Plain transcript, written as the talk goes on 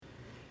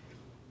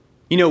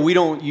You know, we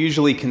don't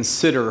usually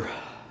consider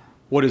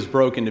what is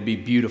broken to be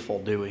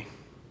beautiful, do we?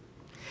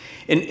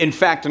 In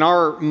fact, in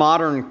our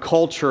modern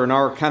culture, in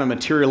our kind of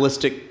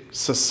materialistic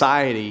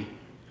society,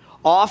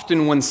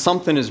 often when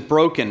something is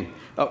broken,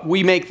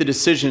 we make the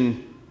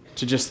decision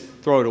to just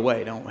throw it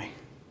away, don't we?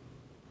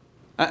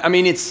 I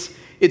mean, it's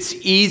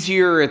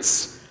easier,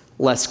 it's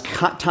less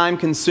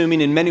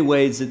time-consuming. In many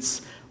ways,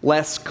 it's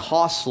less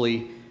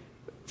costly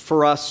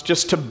for us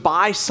just to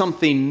buy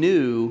something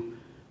new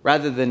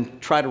rather than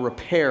try to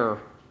repair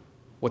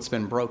what's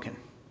been broken.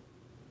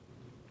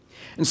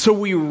 And so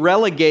we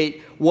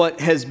relegate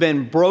what has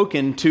been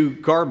broken to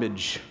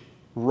garbage,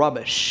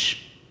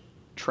 rubbish,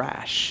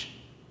 trash.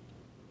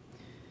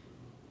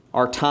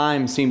 Our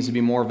time seems to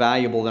be more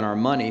valuable than our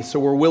money, so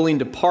we're willing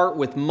to part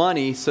with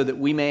money so that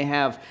we may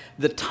have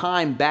the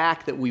time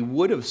back that we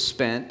would have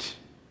spent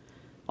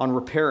on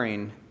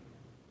repairing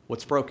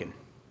what's broken.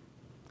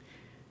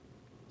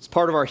 It's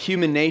part of our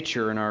human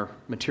nature in our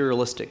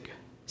materialistic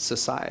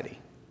society.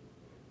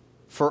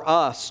 For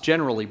us,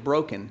 generally,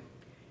 broken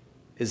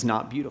is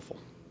not beautiful.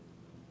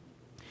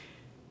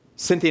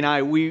 Cynthia and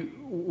I,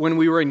 when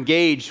we were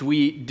engaged,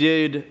 we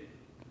did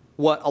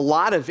what a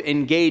lot of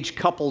engaged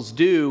couples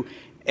do,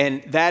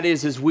 and that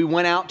is we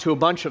went out to a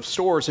bunch of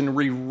stores and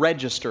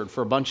re-registered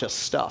for a bunch of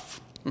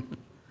stuff. A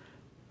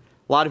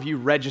lot of you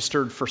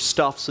registered for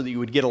stuff so that you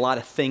would get a lot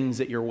of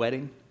things at your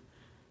wedding.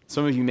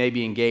 Some of you may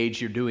be engaged,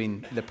 you're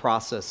doing the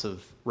process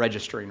of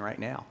registering right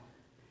now.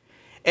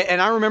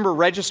 And I remember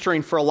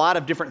registering for a lot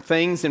of different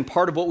things, and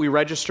part of what we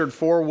registered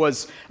for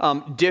was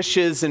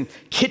dishes and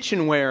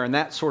kitchenware and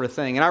that sort of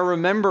thing. And I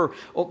remember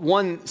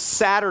one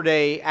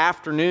Saturday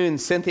afternoon,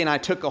 Cynthia and I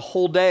took a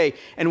whole day,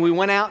 and we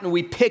went out and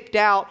we picked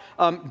out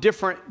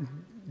different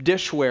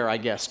dishware, I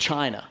guess,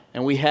 china.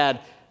 And we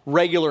had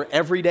regular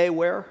everyday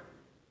ware,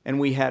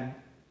 and we had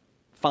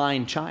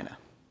fine china.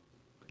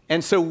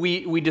 And so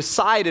we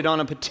decided on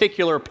a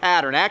particular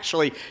pattern.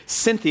 Actually,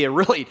 Cynthia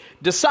really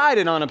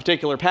decided on a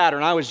particular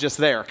pattern. I was just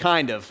there,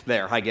 kind of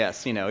there, I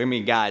guess. You know, I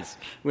mean, guys,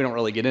 we don't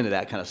really get into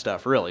that kind of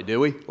stuff, really,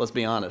 do we? Let's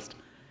be honest.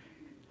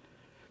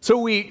 So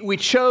we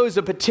chose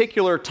a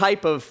particular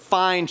type of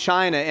fine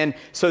china, and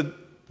so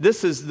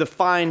this is the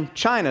fine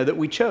china that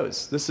we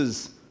chose. This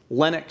is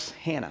Lenox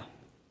Hannah.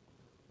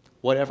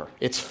 Whatever,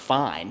 it's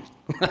fine.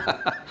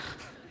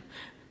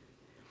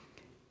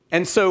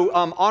 And so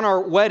on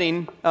our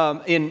wedding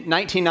in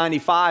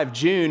 1995,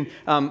 June,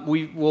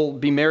 we will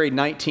be married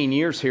 19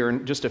 years here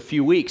in just a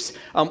few weeks.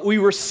 We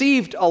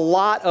received a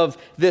lot of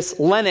this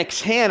Lenox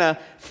Hannah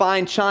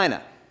fine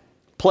china.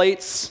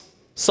 Plates,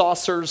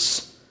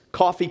 saucers,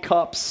 coffee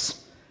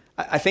cups.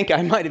 I think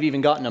I might have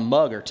even gotten a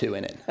mug or two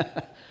in it.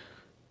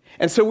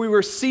 And so we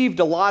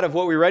received a lot of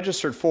what we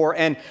registered for.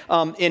 And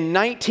in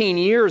 19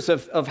 years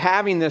of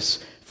having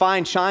this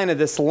fine china,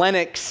 this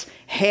Lenox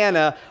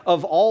Hannah,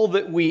 of all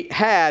that we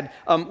had,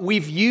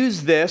 we've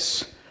used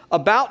this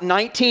about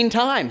 19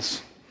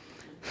 times.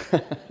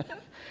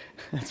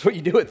 That's what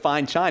you do with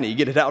fine china. You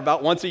get it out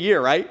about once a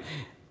year, right?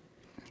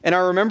 And I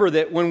remember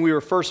that when we were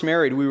first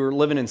married, we were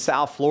living in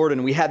South Florida,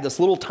 and we had this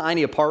little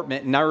tiny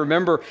apartment. And I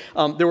remember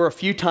there were a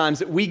few times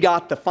that we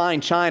got the fine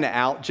china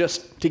out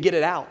just to get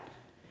it out.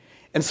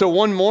 And so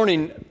one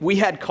morning, we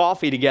had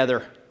coffee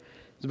together.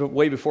 It was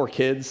way before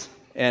kids.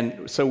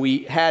 And so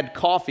we had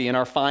coffee in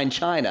our fine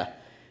china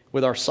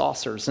with our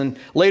saucers. And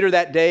later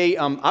that day,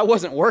 I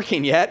wasn't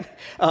working yet.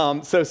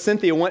 So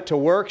Cynthia went to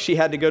work. She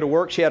had to go to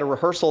work. She had a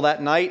rehearsal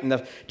that night, and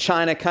the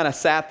china kind of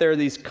sat there.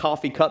 These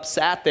coffee cups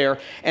sat there.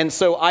 And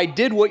so I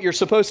did what you're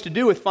supposed to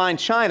do with fine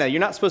china. You're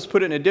not supposed to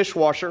put it in a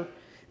dishwasher.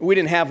 We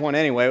didn't have one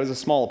anyway. It was a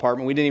small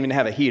apartment. We didn't even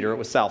have a heater. It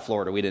was South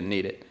Florida. We didn't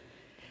need it.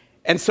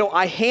 And so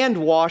I hand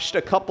washed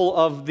a couple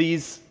of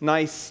these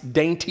nice,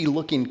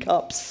 dainty-looking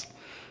cups.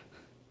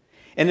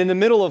 And in the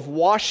middle of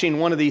washing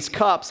one of these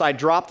cups, I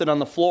dropped it on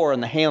the floor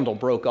and the handle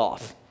broke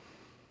off.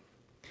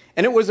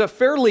 And it was a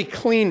fairly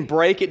clean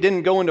break. It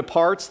didn't go into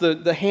parts.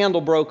 The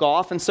handle broke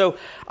off. And so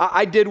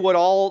I did what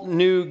all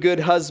new good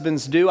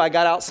husbands do. I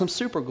got out some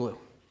super glue.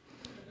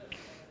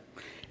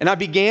 And I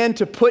began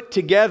to put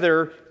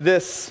together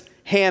this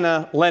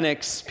Hannah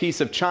Lenox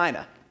piece of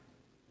china.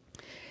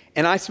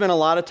 And I spent a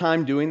lot of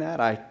time doing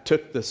that. I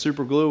took the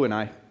super glue and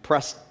I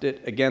pressed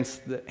it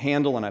against the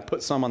handle, and I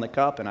put some on the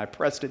cup, and I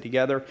pressed it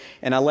together,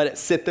 and I let it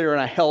sit there,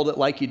 and I held it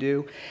like you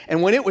do.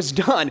 And when it was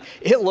done,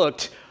 it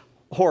looked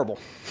horrible.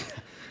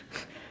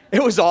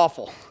 It was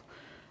awful.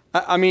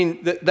 I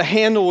mean, the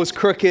handle was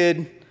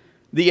crooked,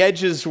 the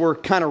edges were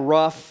kind of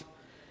rough,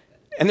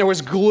 and there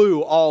was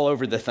glue all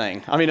over the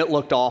thing. I mean, it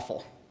looked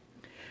awful.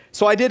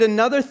 So I did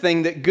another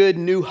thing that good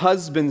new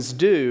husbands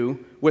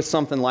do with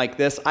something like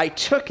this. I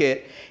took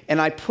it, and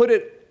I put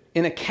it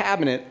in a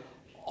cabinet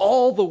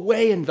all the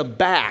way in the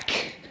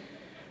back.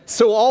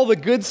 So all the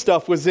good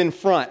stuff was in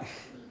front.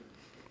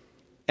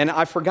 And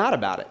I forgot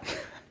about it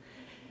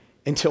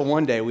until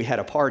one day we had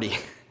a party.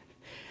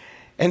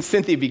 And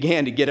Cynthia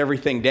began to get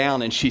everything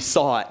down, and she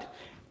saw it.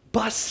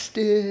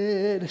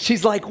 Busted.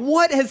 She's like,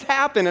 what has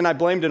happened? And I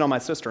blamed it on my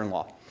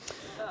sister-in-law.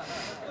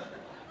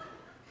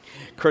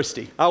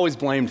 Christy. I always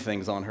blamed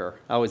things on her.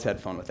 I always had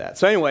fun with that.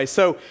 So anyway,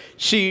 so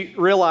she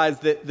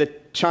realized that the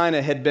china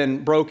had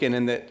been broken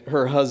and that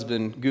her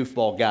husband,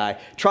 goofball guy,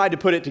 tried to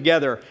put it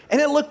together,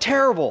 and it looked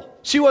terrible.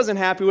 She wasn't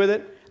happy with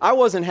it. I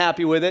wasn't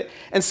happy with it.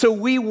 And so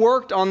we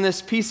worked on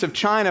this piece of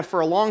china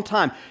for a long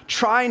time,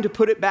 trying to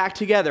put it back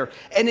together,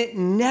 and it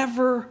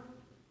never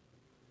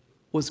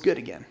was good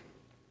again.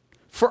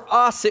 For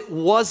us, it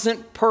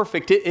wasn't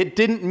perfect. It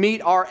didn't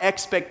meet our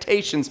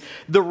expectations.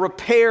 The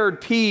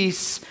repaired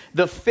piece,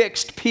 the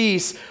fixed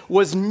piece,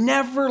 was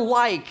never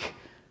like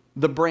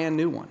the brand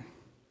new one.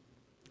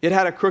 It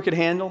had a crooked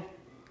handle,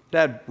 it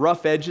had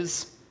rough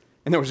edges,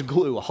 and there was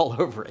glue all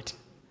over it.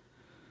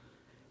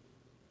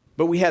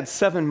 But we had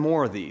 7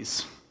 more of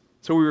these,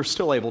 so we were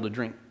still able to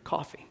drink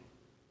coffee.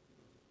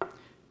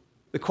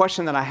 The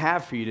question that I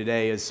have for you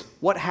today is,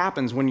 what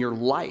happens when your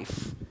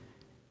life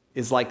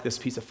is like this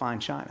piece of fine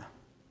china?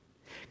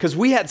 Because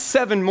we had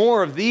 7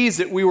 more of these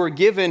that we were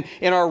given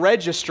in our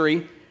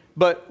registry,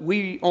 but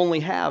we only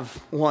have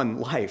one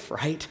life,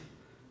 right?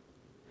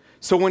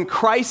 So when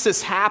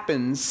crisis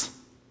happens,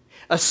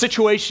 a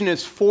situation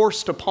is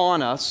forced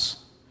upon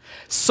us,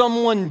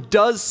 someone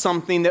does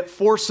something that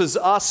forces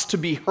us to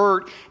be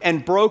hurt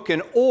and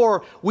broken,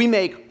 or we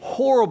make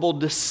horrible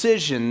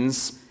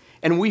decisions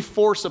and we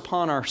force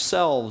upon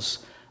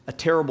ourselves a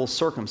terrible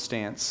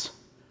circumstance,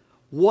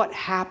 what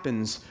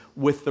happens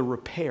with the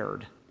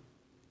repaired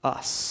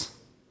us?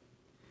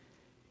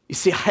 You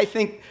see, I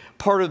think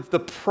part of the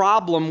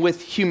problem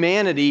with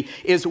humanity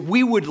is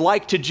we would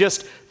like to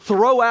just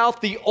throw out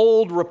the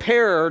old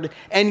repaired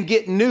and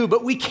get new,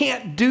 but we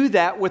can't do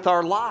that with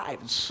our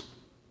lives.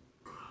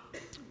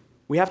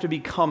 We have to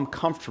become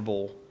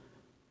comfortable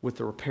with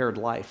the repaired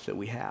life that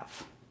we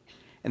have.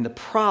 And the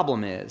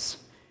problem is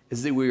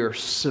that we are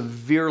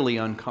severely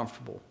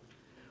uncomfortable.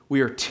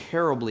 We are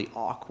terribly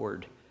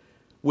awkward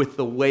with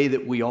the way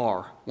that we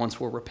are once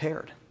we're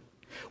repaired.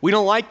 We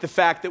don't like the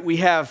fact that we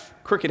have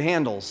crooked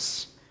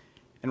handles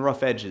and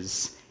rough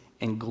edges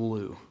and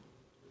glue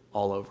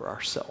all over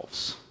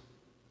ourselves.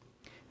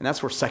 And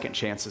that's where Second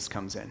Chances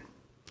comes in. And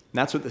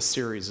that's what this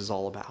series is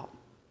all about.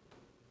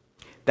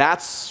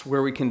 That's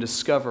where we can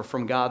discover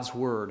from God's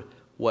Word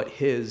what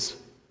His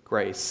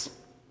grace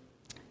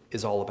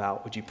is all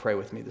about. Would you pray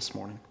with me this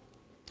morning?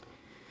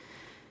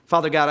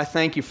 Father God, I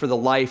thank you for the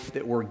life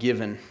that we're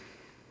given.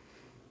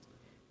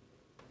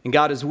 And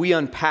God, as we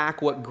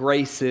unpack what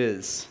grace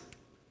is,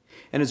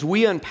 and as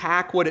we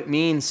unpack what it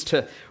means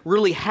to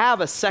really have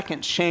a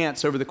second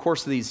chance over the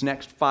course of these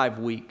next 5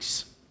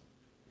 weeks,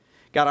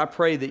 God, I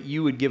pray that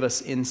you would give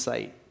us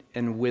insight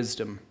and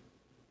wisdom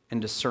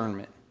and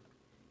discernment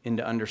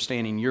into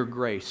understanding your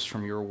grace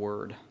from your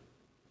word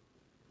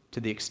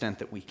to the extent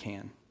that we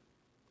can.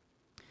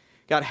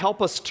 God,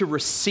 help us to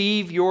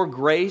receive your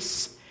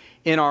grace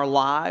in our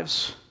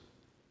lives.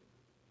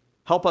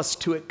 Help us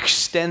to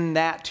extend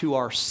that to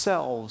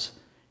ourselves.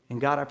 And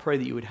God, I pray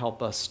that you would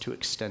help us to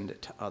extend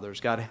it to others.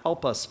 God,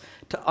 help us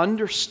to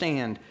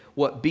understand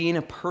what being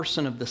a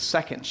person of the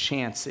second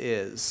chance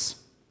is.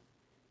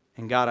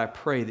 And God, I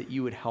pray that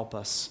you would help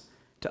us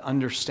to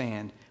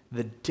understand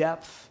the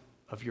depth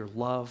of your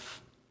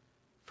love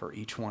for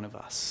each one of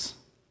us.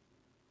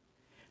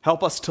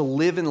 Help us to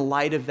live in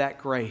light of that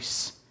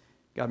grace.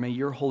 God, may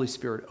your Holy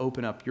Spirit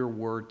open up your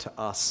word to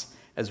us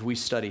as we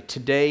study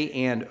today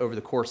and over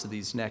the course of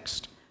these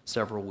next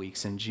several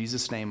weeks. In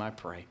Jesus' name I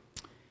pray.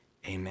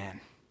 Amen.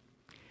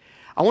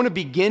 I want to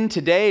begin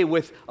today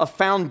with a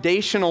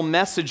foundational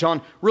message on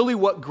really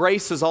what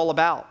grace is all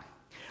about.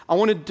 I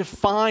want to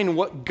define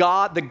what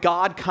the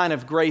God kind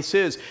of grace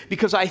is,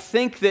 because I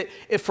think that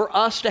if for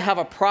us to have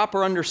a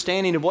proper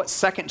understanding of what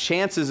second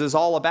chances is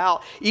all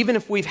about, even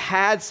if we've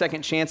had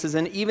second chances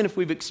and even if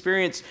we've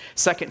experienced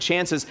second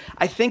chances,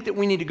 I think that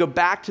we need to go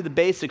back to the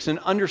basics and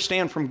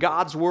understand from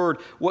God's word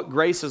what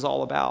grace is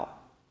all about.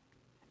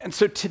 And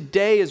so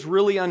today is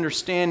really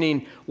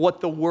understanding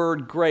what the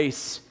word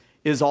grace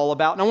is all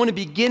about. And I want to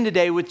begin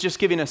today with just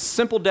giving a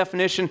simple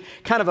definition,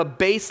 kind of a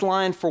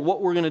baseline for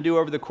what we're going to do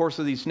over the course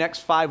of these next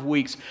 5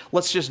 weeks.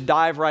 Let's just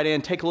dive right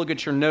in. Take a look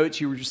at your notes.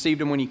 You received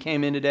them when you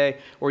came in today,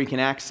 or you can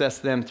access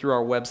them through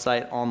our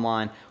website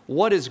online.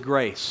 What is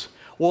grace?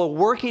 Well, a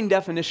working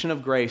definition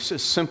of grace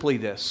is simply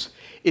this.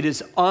 It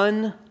is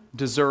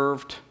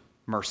undeserved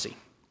mercy.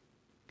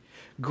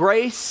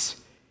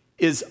 Grace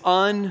is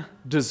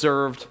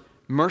undeserved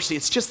mercy.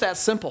 It's just that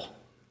simple.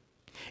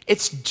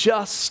 It's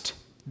just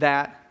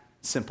that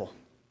simple.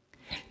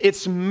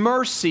 It's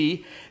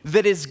mercy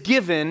that is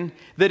given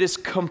that is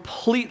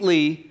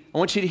completely, I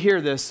want you to hear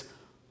this,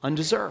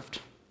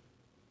 undeserved.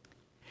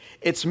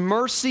 It's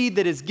mercy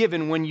that is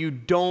given when you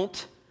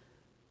don't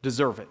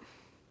deserve it.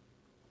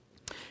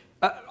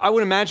 I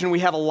would imagine we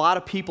have a lot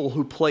of people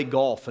who play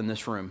golf in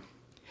this room.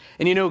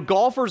 And you know,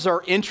 golfers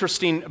are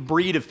interesting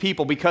breed of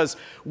people because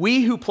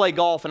we who play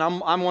golf, and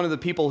I'm one of the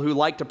people who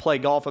like to play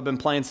golf. I've been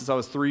playing since I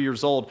was 3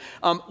 years old.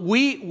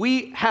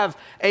 We have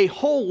a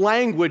whole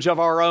language of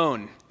our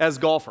own as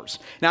golfers.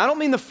 Now, I don't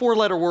mean the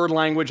 4-letter word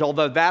language,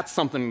 although that's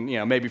something,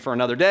 maybe for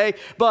another day.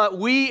 But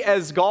we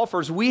as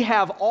golfers, we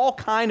have all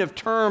kind of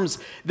terms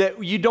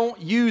that you don't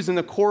use in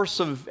the course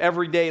of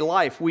everyday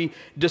life. We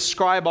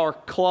describe our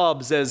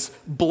clubs as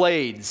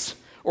blades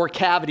or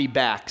cavity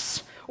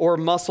backs or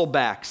muscle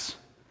backs.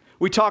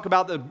 We talk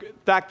about the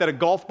fact that a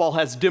golf ball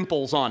has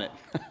dimples on it.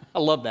 I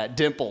love that,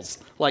 dimples.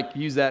 Like,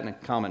 use that in a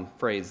common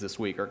phrase this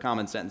week or a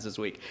common sentence this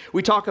week.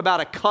 We talk about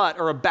a cut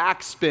or a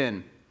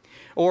backspin.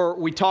 Or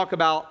we talk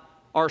about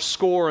our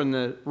score in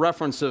the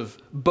reference of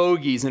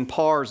bogeys and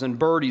pars and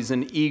birdies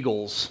and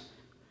eagles.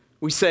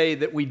 We say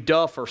that we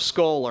duff or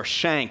skull or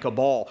shank a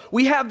ball.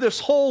 We have this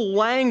whole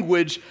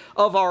language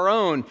of our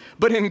own.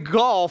 But in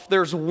golf,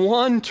 there's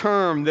one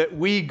term that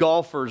we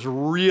golfers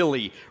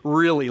really,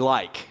 really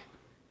like.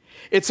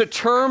 It's a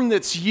term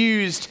that's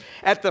used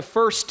at the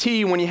first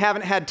tee when you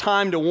haven't had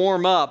time to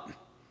warm up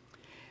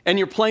and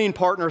your playing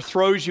partner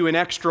throws you an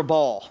extra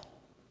ball.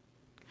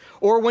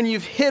 Or when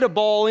you've hit a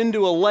ball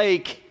into a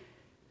lake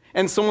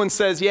and someone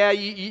says,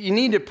 you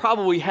need to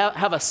probably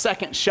have a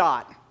second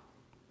shot.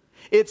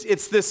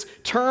 It's this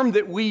term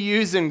that we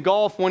use in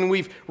golf when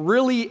we've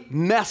really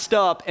messed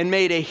up and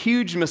made a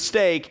huge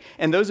mistake.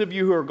 And those of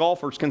you who are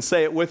golfers can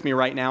say it with me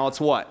right now.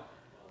 It's what?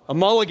 A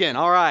mulligan.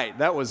 All right,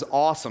 that was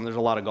awesome. There's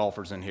a lot of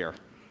golfers in here.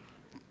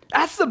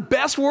 That's the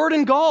best word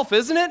in golf,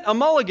 isn't it? A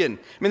mulligan.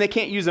 I mean, they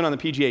can't use it on the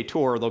PGA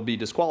Tour or they'll be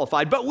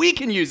disqualified, but we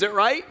can use it,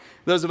 right?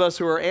 Those of us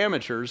who are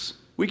amateurs,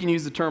 we can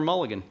use the term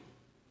mulligan.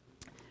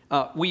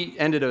 We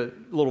ended a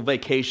little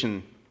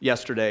vacation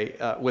yesterday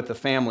with the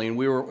family, and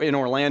we were in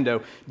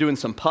Orlando doing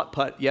some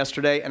putt-putt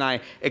yesterday, and I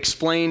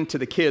explained to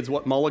the kids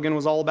what mulligan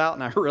was all about,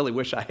 and I really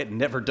wish I had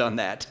never done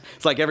that.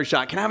 It's like every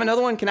shot, can I have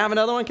another one? Can I have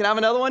another one? Can I have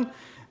another one?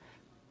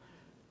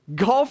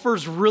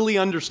 Golfers really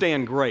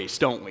understand grace,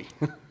 don't we?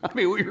 I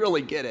mean, we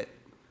really get it.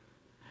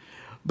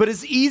 But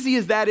as easy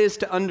as that is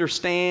to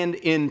understand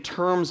in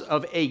terms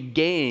of a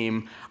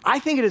game, I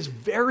think it is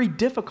very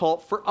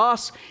difficult for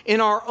us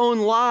in our own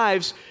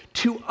lives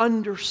to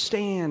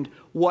understand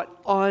what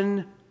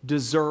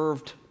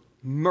undeserved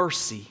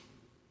mercy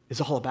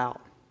is all about.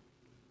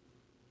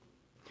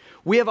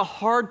 We have a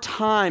hard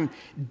time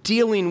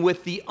dealing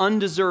with the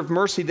undeserved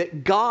mercy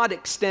that God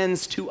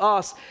extends to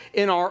us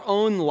in our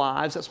own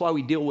lives. That's why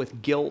we deal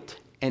with guilt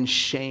and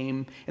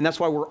shame, and that's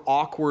why we're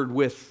awkward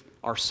with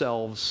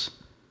ourselves,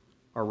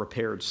 our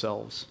repaired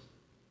selves.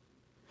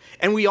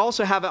 And we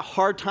also have a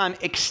hard time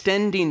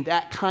extending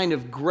that kind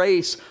of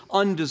grace,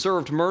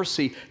 undeserved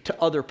mercy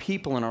to other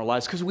people in our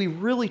lives because we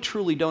really,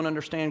 truly don't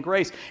understand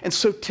grace. And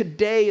so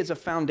today is a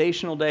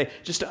foundational day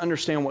just to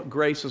understand what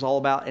grace is all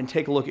about and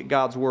take a look at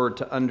God's Word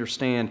to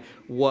understand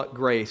what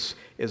grace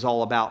is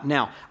all about.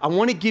 Now, I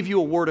want to give you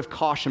a word of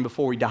caution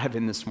before we dive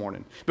in this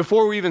morning,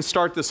 before we even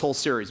start this whole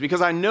series,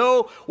 because I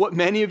know what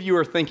many of you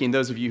are thinking,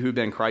 those of you who've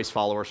been Christ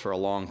followers for a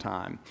long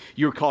time.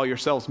 You call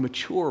yourselves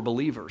mature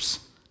believers.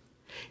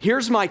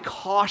 Here's my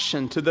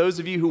caution to those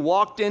of you who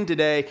walked in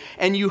today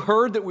and you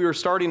heard that we were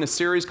starting a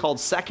series called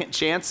Second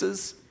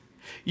Chances.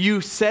 You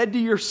said to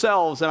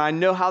yourselves, and I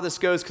know how this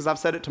goes because I've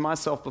said it to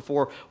myself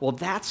before, well,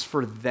 that's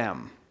for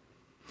them.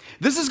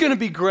 This is going to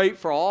be great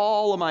for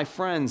all of my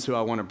friends who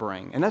I want to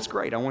bring. And that's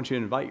great. I want you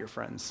to invite your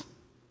friends.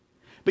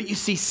 But you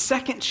see,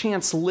 second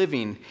chance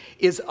living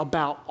is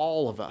about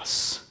all of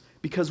us.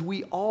 Because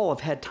we all have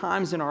had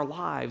times in our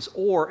lives,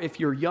 or if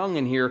you're young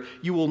in here,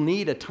 you will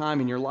need a time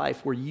in your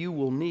life where you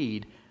will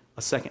need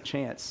a second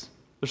chance.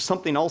 There's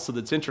something also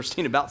that's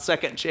interesting about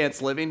second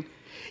chance living,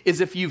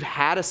 is if you've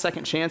had a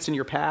second chance in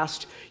your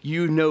past,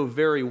 you know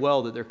very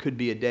well that there could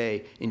be a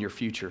day in your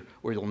future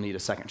where you'll need a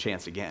second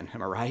chance again.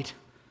 Am I right?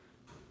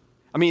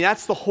 I mean,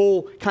 that's the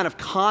whole kind of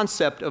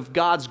concept of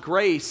God's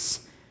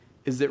grace,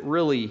 is that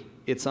really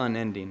it's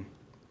unending.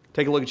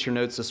 Take a look at your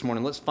notes this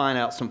morning. Let's find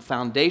out some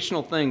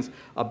foundational things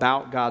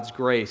about God's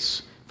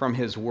grace from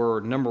His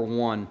Word. Number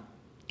one,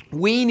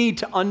 we need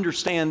to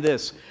understand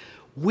this.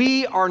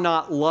 We are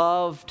not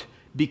loved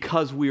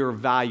because we are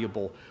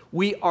valuable.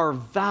 We are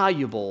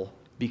valuable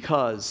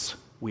because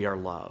we are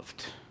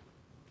loved.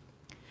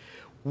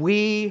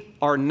 We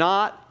are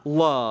not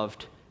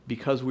loved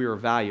because we are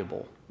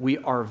valuable. We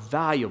are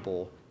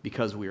valuable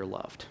because we are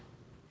loved.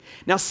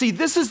 Now, see,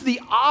 this is the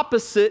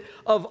opposite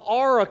of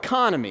our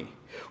economy.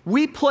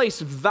 We place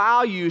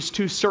values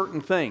to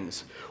certain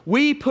things.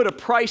 We put a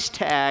price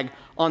tag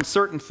on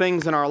certain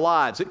things in our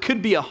lives. It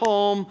could be a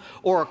home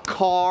or a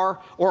car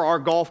or our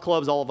golf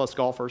clubs, all of us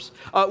golfers.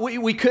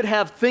 We could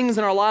have things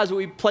in our lives that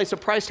we place a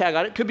price tag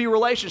on. It could be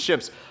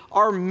relationships,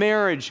 our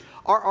marriage,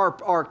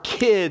 our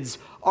kids,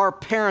 our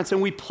parents,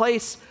 and we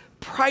place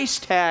price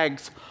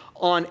tags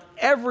on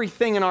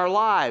everything in our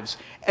lives.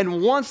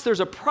 And once there's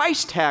a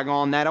price tag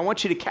on that, I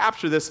want you to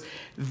capture this,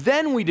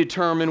 then we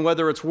determine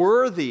whether it's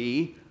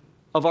worthy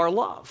of our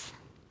love.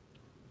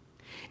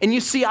 And you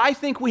see, I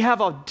think we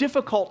have a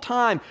difficult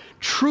time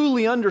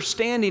truly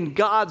understanding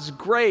God's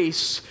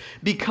grace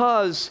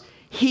because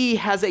he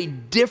has a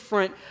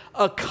different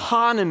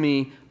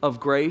economy of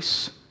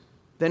grace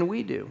than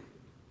we do.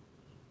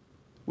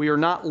 We are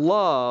not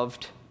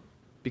loved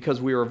because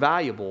we are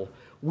valuable.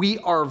 We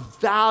are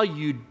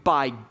valued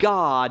by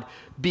God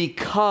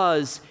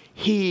because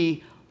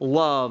he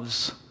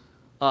loves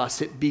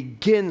us. It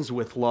begins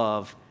with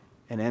love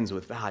and ends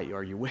with value.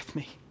 Are you with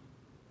me?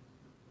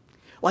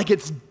 Like,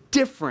 it's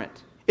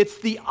different. It's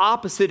the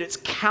opposite. It's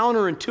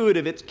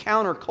counterintuitive. It's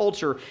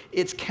counterculture.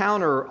 It's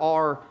counter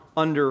our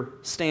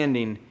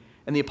understanding.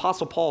 And the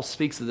Apostle Paul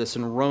speaks of this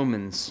in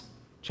Romans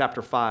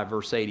chapter 5,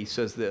 verse 8. He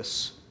says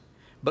this,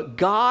 "But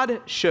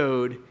God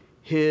showed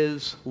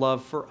his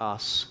love for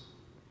us,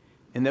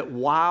 in that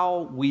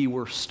while we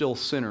were still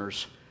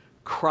sinners,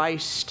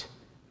 Christ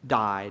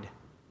died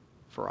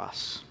for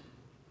us."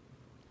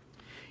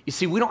 You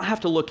see, we don't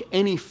have to look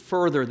any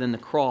further than the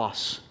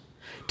cross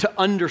to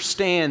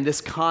understand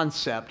this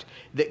concept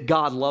that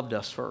God loved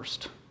us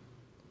first.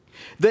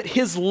 That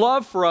his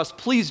love for us,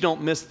 please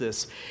don't miss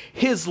this,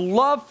 his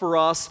love for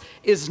us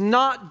is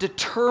not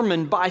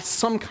determined by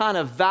some kind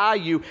of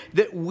value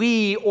that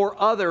we or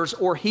others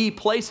or he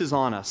places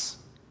on us.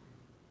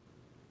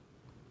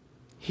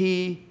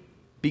 He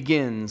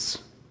begins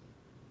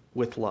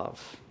with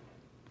love.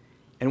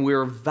 And we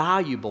are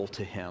valuable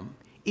to him.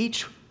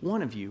 Each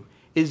one of you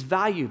is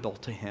valuable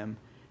to him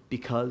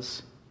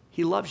because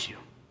he loves you.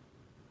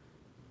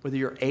 Whether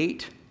you're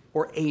 8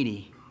 or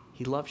 80,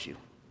 he loves you.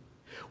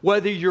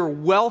 Whether you're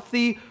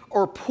wealthy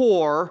or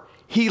poor,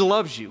 he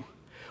loves you.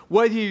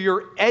 Whether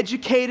you're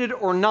educated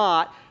or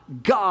not,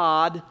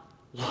 God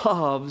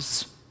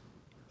loves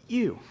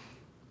you.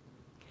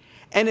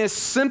 And as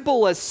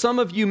simple as some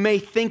of you may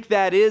think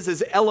that is,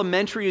 as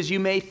elementary as you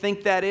may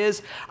think that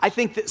is, I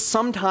think that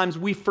sometimes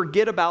we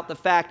forget about the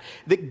fact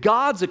that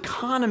God's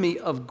economy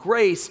of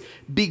grace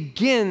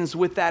begins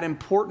with that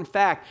important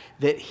fact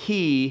that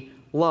he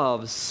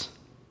loves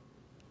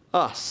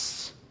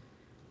us.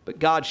 But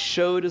God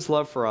showed his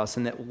love for us,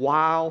 and that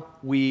while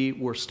we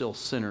were still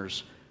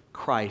sinners,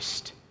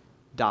 Christ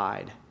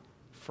died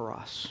for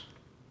us.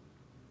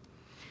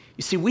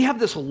 You see, we have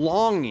this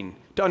longing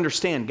to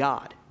understand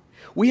God.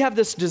 We have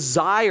this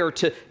desire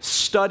to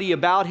study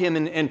about him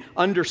and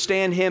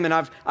understand him. And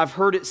I've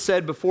heard it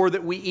said before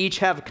that we each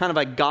have kind of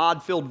a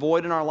God-filled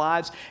void in our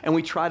lives, and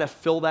we try to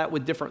fill that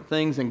with different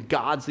things, and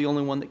God's the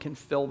only one that can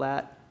fill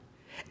that.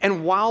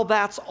 And while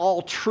that's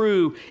all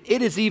true,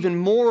 it is even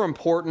more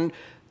important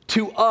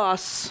to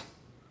us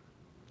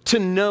to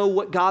know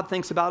what God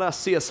thinks about us.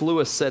 C.S.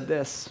 Lewis said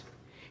this.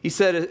 He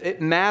said, "It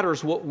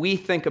matters what we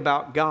think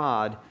about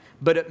God,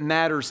 but it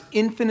matters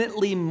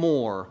infinitely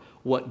more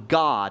what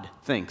God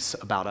thinks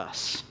about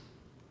us."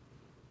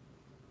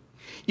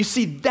 You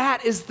see,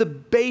 that is the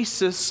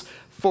basis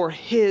for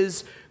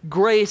his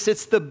grace.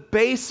 It's the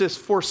basis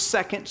for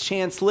second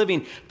chance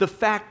living. The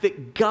fact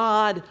that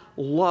God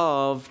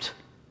loved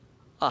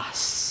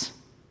us.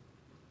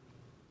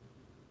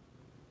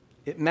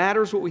 It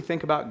matters what we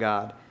think about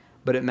God,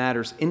 but it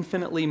matters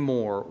infinitely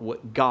more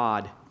what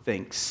God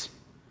thinks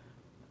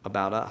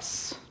about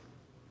us.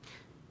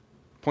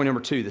 Point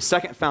number 2, the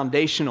second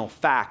foundational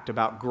fact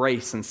about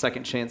grace and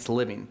second chance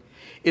living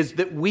is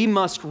that we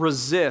must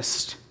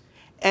resist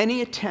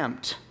any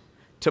attempt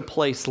to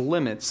place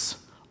limits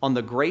on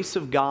the grace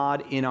of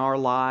God in our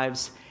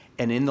lives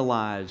and in the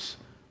lives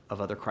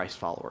of other Christ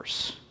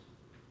followers.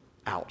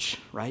 Ouch,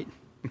 right?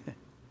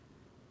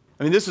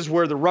 I mean, this is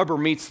where the rubber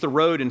meets the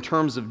road in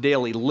terms of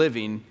daily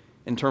living,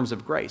 in terms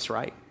of grace,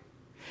 right?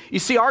 You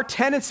see, our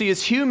tendency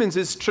as humans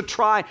is to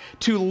try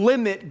to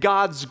limit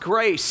God's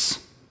grace.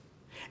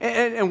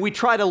 And we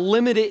try to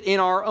limit it in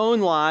our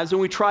own lives,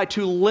 and we try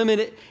to limit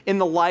it in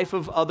the life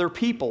of other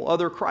people,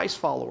 other Christ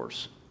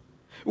followers.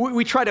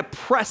 We try to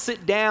press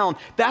it down.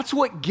 That's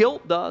what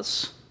guilt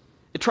does.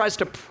 It tries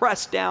to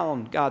press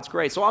down God's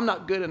grace. So I'm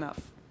not good enough.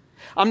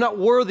 I'm not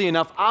worthy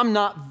enough. I'm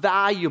not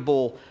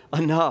valuable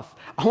enough.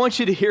 I want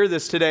you to hear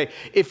this today.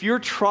 If you're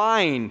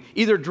trying,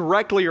 either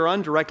directly or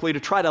indirectly, to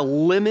try to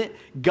limit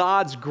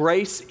God's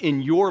grace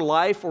in your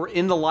life or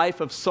in the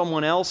life of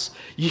someone else,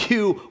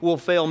 you will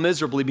fail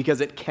miserably because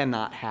it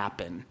cannot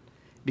happen.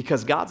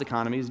 Because God's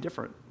economy is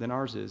different than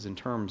ours is in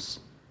terms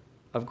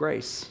of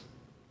grace.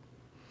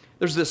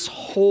 There's this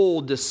whole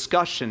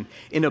discussion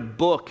in a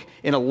book,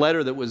 in a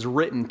letter that was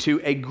written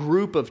to a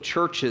group of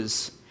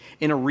churches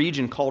in a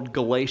region called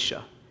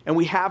Galatia. And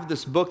we have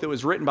this book that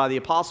was written by the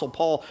Apostle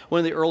Paul, one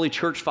of the early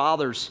church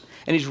fathers.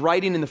 And he's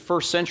writing in the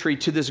first century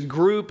to this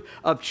group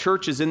of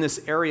churches in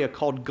this area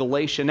called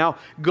Galatia. Now,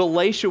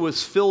 Galatia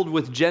was filled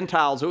with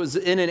Gentiles. It was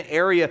in an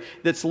area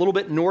that's a little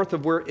bit north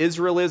of where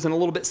Israel is and a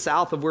little bit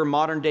south of where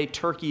modern-day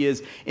Turkey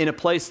is, in a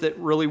place that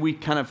really we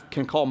kind of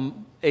can call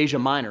Asia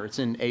Minor. It's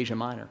in Asia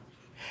Minor.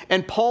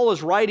 And Paul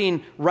is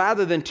writing,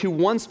 rather than to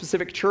one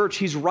specific church,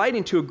 he's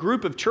writing to a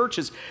group of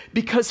churches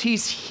because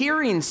he's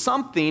hearing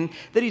something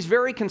that he's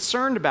very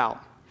concerned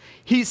about.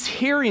 He's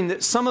hearing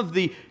that some of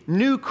the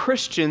new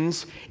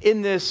Christians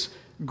in this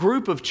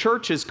group of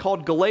churches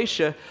called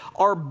Galatia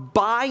are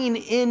buying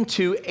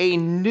into a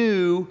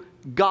new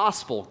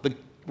gospel. The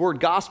word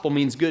gospel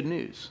means good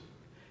news.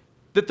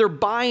 That they're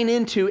buying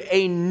into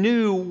a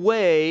new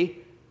way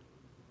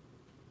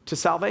to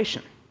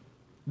salvation.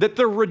 That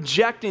they're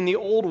rejecting the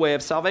old way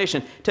of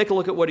salvation. Take a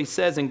look at what he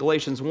says in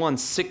Galatians 1,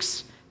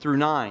 6 through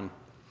 9.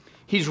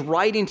 He's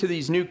writing to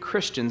these new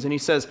Christians and he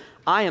says,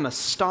 I am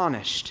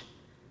astonished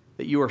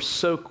that you are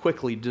so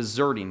quickly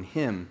deserting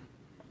him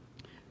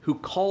who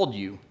called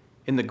you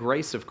in the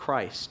grace of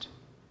Christ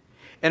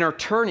and are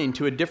turning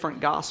to a different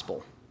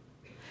gospel.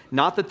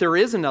 Not that there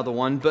is another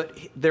one, but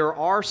there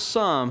are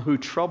some who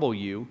trouble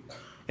you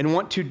and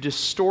want to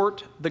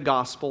distort the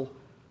gospel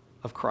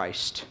of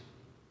Christ.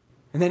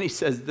 And then he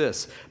says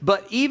this,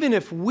 but even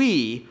if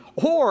we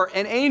or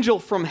an angel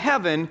from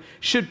heaven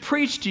should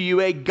preach to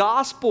you a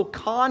gospel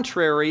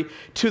contrary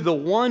to the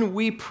one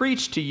we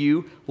preach to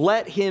you,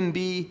 let him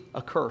be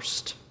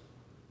accursed.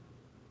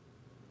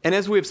 And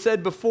as we've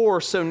said before,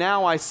 so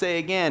now I say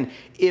again,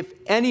 if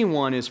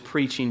anyone is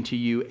preaching to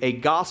you a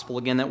gospel,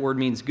 again that word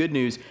means good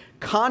news,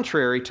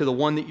 contrary to the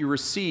one that you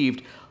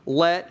received,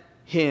 let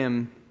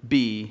him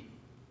be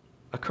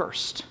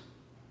accursed.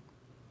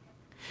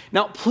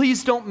 Now,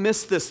 please don't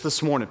miss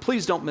this morning.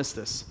 Please don't miss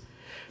this.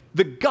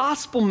 The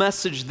gospel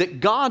message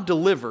that God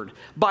delivered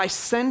by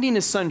sending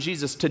his son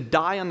Jesus to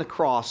die on the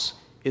cross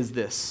is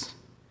this: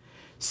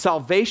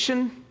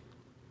 salvation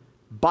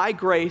by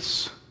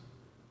grace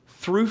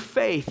through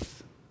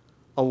faith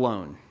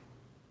alone.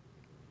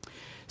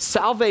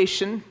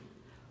 Salvation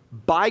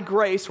by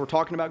grace, we're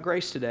talking about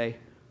grace today,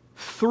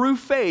 through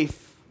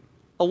faith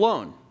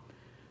alone.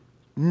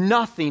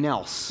 Nothing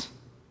else.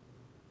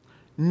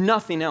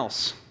 Nothing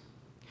else.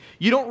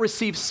 You don't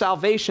receive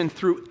salvation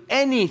through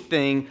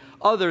anything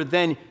other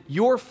than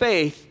your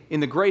faith in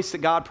the grace that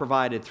God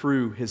provided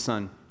through his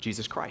son,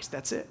 Jesus Christ.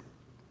 That's it.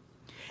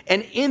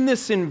 And in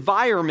this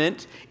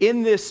environment,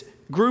 in this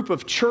group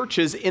of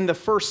churches in the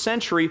first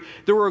century,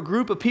 there were a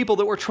group of people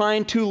that were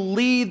trying to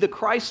lead the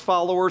Christ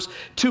followers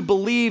to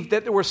believe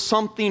that there was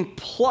something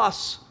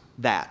plus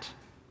that.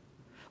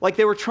 Like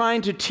they were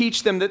trying to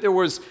teach them that there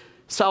was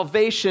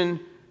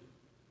salvation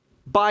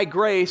by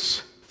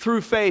grace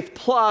through faith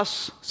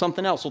plus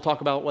something else. We'll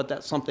talk about what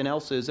that something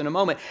else is in a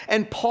moment.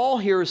 And Paul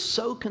here is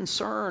so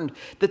concerned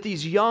that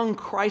these young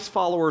Christ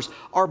followers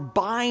are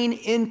buying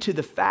into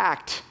the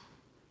fact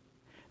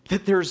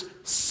that there's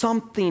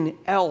something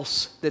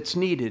else that's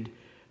needed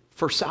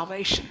for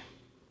salvation.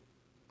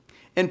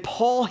 And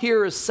Paul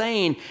here is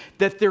saying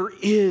that there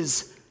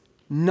is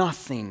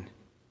nothing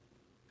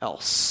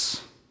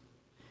else.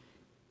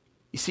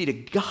 You see, to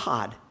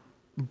God,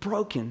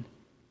 broken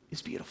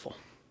is beautiful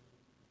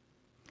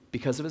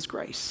because of his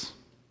grace.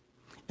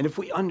 And if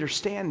we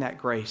understand that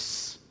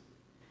grace,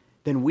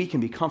 then we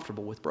can be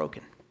comfortable with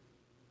broken.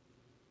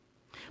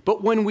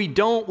 But when we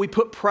don't, we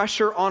put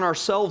pressure on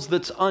ourselves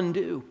that's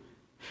undue.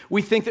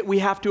 We think that we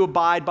have to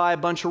abide by a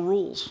bunch of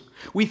rules.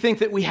 We think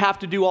that we have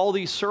to do all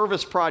these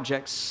service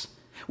projects.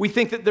 We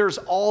think that there's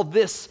all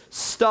this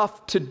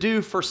stuff to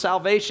do for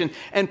salvation.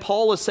 And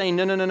Paul is saying,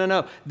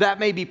 no. That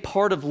may be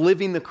part of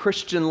living the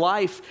Christian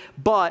life,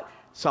 but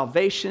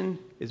salvation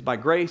is by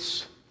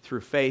grace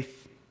through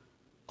faith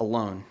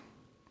alone.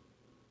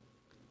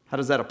 How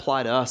does that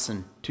apply to us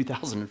in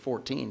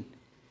 2014?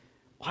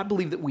 Well, I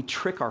believe that we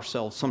trick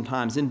ourselves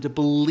sometimes into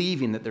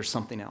believing that there's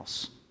something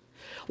else.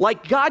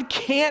 Like God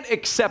can't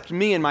accept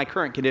me in my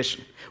current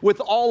condition with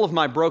all of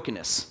my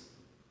brokenness.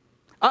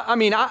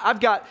 I've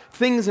got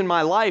things in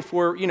my life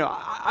where,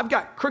 I've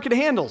got crooked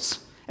handles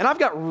and I've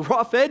got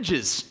rough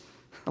edges.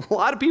 A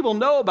lot of people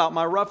know about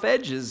my rough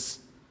edges.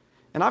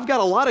 And I've got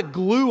a lot of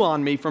glue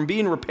on me from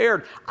being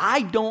repaired.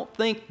 I don't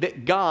think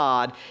that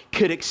God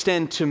could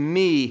extend to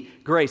me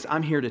grace.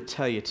 I'm here to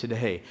tell you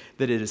today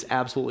that it is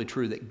absolutely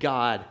true that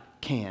God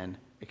can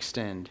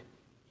extend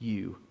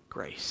you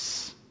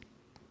grace.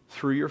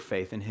 Through your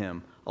faith in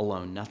him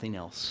alone, nothing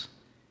else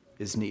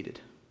is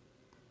needed.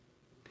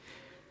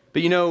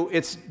 But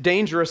it's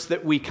dangerous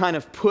that we kind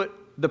of put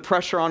the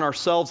pressure on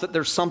ourselves that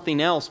there's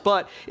something else.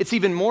 But it's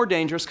even more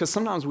dangerous because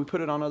sometimes we put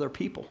it on other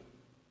people.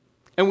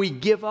 And we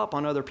give up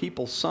on other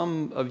people.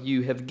 Some of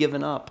you have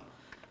given up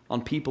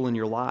on people in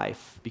your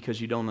life because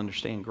you don't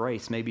understand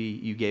grace. Maybe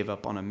you gave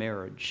up on a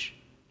marriage.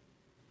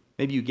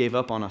 Maybe you gave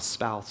up on a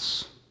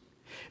spouse.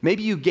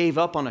 Maybe you gave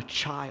up on a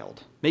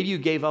child. Maybe you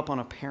gave up on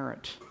a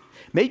parent.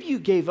 Maybe you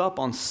gave up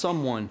on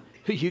someone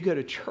who you go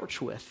to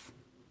church with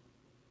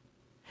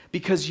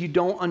because you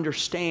don't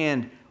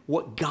understand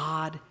what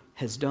God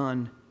has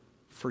done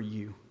for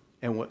you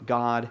and what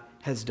God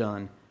has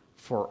done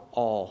for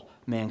all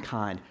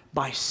mankind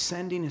by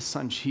sending his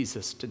son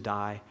Jesus to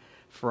die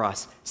for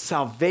us.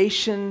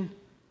 Salvation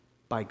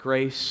by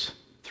grace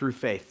through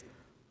faith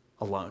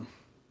alone.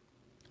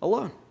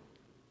 Alone.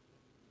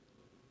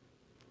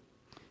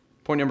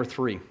 Point number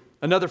 3.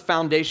 Another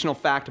foundational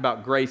fact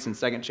about grace and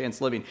second chance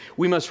living.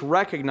 We must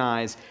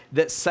recognize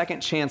that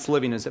second chance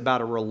living is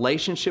about a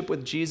relationship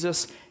with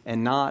Jesus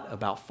and not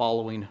about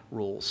following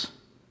rules.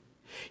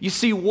 You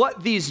see,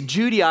 what these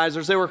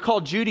Judaizers, they were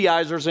called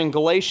Judaizers in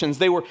Galatians,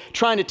 they were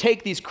trying to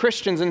take these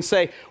Christians and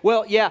say,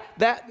 well, yeah,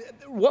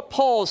 what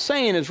Paul is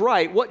saying is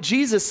right, what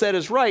Jesus said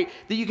is right,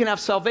 that you can have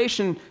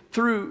salvation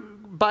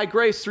by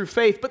grace through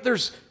faith, but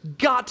there's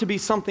got to be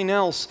something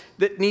else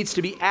that needs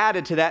to be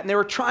added to that. And they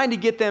were trying to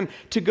get them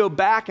to go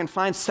back and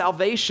find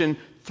salvation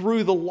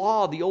through the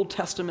law, the Old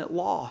Testament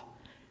law.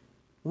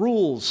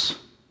 Rules,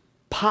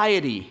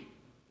 piety,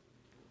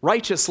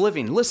 righteous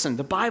living. Listen,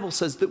 the Bible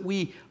says that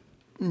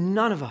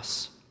none of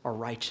us are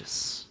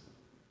righteous.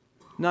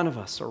 None of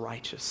us are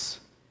righteous.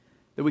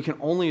 That we can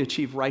only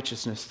achieve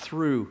righteousness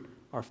through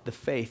the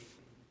faith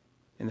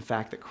in the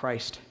fact that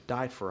Christ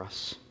died for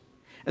us.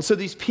 And so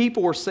these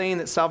people were saying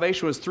that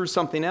salvation was through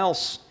something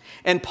else.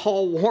 And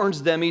Paul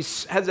warns them. He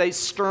has a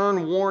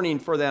stern warning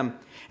for them.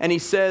 And he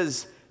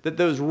says that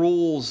those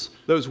rules,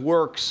 those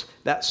works,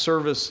 that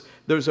service,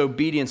 those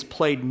obedience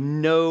played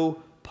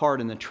no part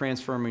in the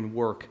transforming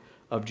work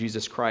of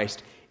Jesus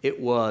Christ. It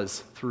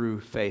was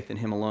through faith in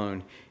him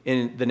alone.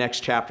 In the next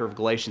chapter of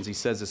Galatians, he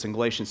says this in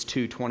Galatians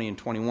 2:20 and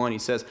 21. He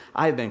says,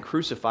 I have been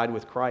crucified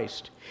with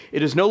Christ.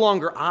 It is no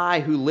longer I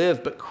who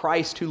live, but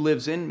Christ who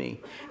lives in me.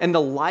 And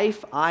the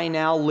life I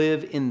now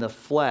live in the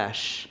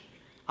flesh,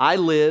 I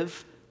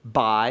live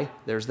by,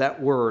 there's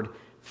that word,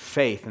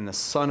 faith in the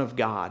Son of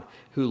God,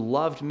 who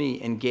loved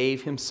me and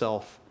gave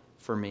himself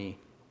for me.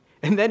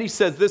 And then he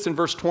says this in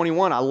verse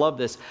 21, I love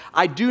this.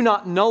 I do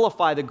not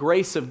nullify the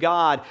grace of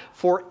God,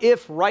 for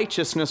if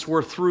righteousness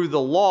were through the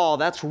law,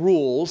 that's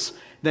rules,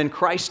 then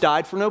Christ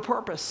died for no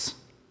purpose.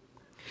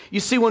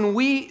 You see, when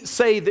we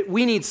say that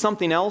we need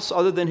something else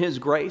other than his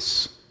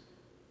grace,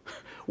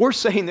 we're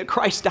saying that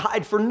Christ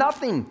died for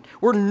nothing.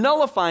 We're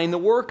nullifying the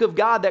work of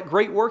God, that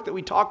great work that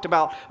we talked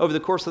about over the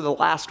course of the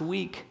last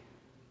week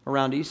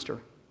around Easter.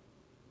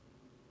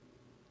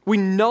 We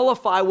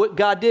nullify what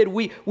God did.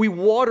 We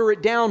water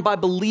it down by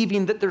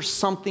believing that there's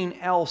something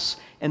else,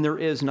 and there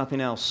is nothing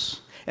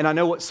else. And I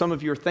know what some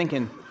of you are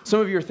thinking.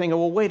 Some of you are thinking,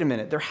 well, wait a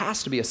minute. There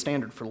has to be a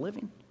standard for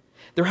living.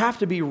 There have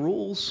to be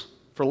rules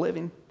for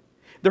living.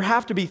 There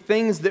have to be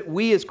things that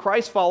we as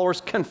Christ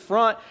followers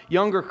confront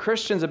younger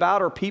Christians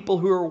about, or people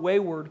who are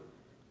wayward.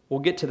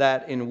 We'll get to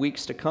that in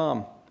weeks to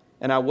come.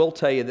 And I will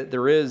tell you that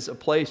there is a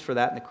place for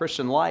that in the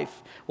Christian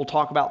life. We'll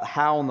talk about the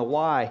how and the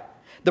why.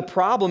 The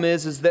problem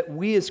is that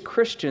we as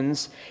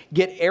Christians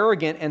get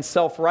arrogant and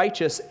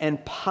self-righteous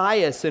and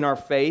pious in our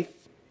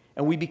faith,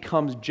 and we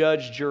become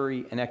judge,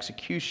 jury, and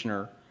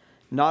executioner,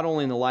 not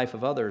only in the life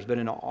of others, but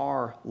in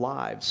our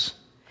lives.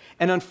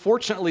 And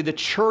unfortunately, the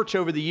church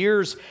over the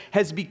years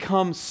has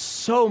become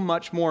so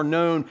much more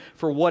known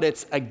for what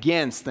it's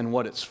against than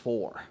what it's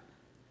for.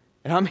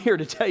 And I'm here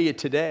to tell you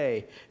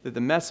today that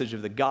the message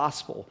of the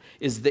gospel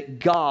is that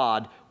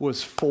God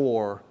was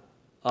for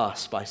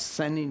us by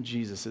sending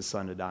Jesus, his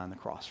son, to die on the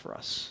cross for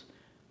us.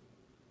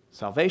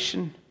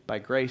 Salvation by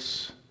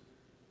grace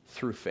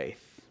through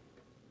faith.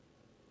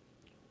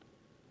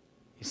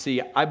 You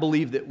see, I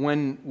believe that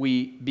when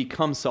we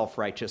become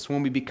self-righteous,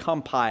 when we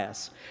become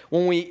pious,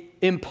 when we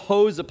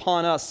impose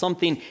upon us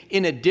something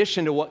in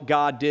addition to what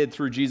God did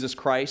through Jesus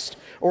Christ,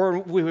 or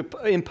we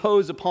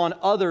impose upon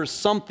others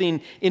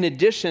something in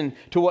addition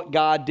to what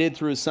God did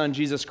through his son,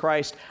 Jesus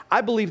Christ,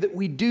 I believe that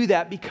we do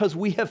that because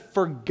we have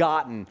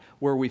forgotten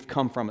where we've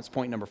come from. It's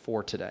point number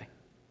 4 today.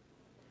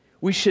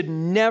 We should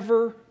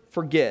never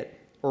forget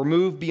or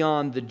move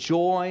beyond the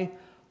joy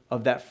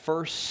of that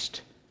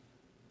first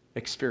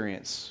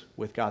experience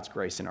with God's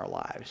grace in our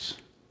lives.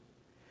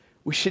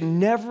 We should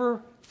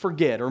never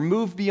forget or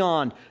move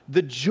beyond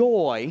the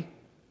joy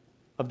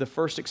of the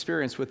first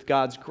experience with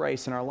God's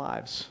grace in our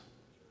lives.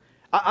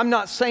 I'm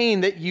not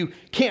saying that you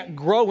can't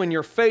grow in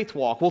your faith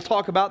walk. We'll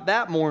talk about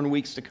that more in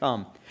weeks to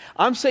come.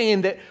 I'm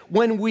saying that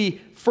when we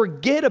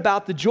forget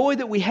about the joy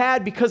that we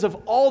had because of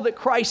all that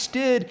Christ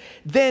did,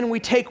 then we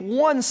take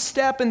one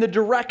step in the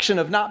direction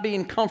of not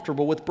being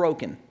comfortable with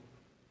broken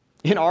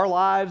in our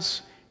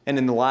lives and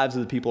in the lives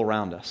of the people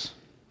around us.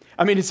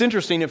 I mean, it's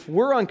interesting. If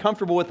we're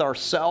uncomfortable with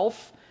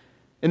ourselves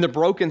in the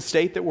broken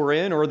state that we're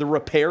in or the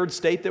repaired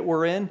state that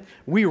we're in,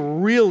 we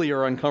really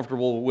are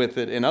uncomfortable with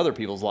it in other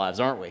people's lives,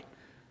 aren't we?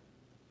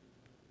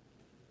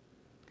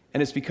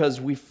 And it's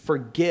because we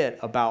forget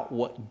about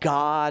what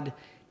God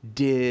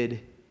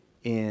did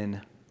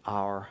in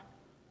our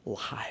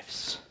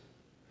lives.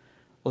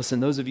 Listen,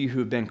 those of you who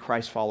have been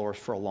Christ followers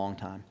for a long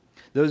time,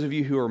 those of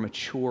you who are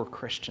mature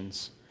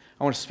Christians,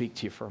 I want to speak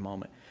to you for a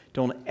moment.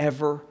 Don't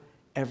ever,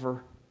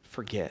 ever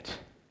forget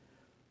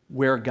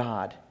where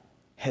God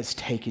has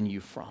taken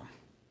you from.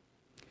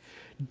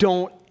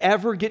 Don't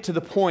ever get to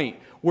the point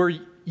where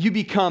you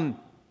become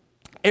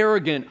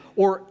arrogant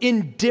or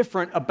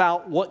indifferent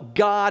about what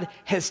God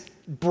has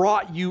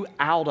brought you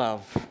out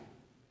of.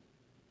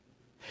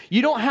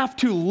 You don't have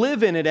to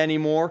live in it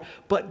anymore,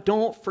 but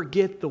don't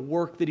forget the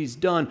work that he's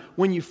done.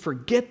 When you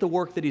forget the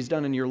work that he's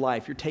done in your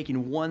life, you're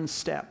taking one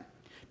step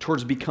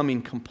towards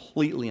becoming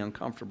completely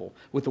uncomfortable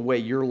with the way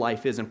your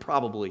life is and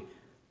probably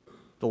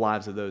the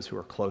lives of those who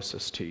are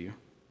closest to you.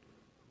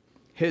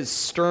 his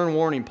stern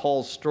warning,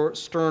 Paul's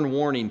stern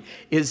warning,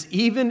 is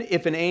even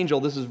if an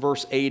angel, this is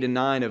verse 8 and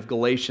 9 of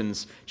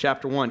Galatians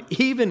chapter 1,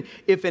 even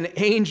if an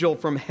angel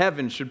from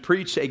heaven should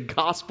preach a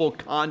gospel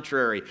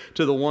contrary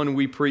to the one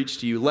we preach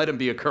to you, let him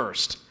be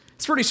accursed.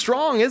 It's pretty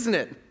strong, isn't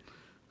it?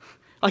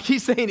 Like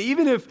he's saying,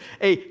 even if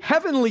a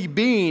heavenly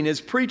being is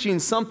preaching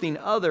something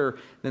other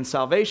than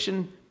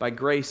salvation by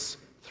grace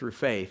through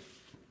faith,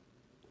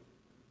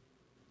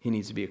 he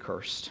needs to be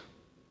accursed.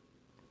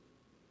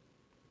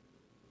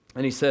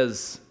 And he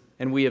says,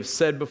 and we have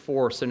said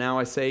before, so now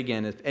I say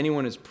again, if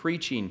anyone is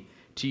preaching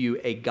to you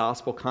a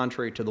gospel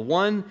contrary to the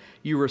one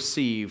you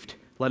received,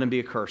 let him be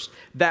accursed.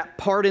 That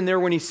part in there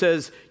when he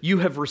says you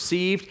have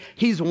received,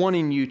 he's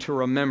wanting you to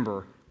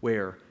remember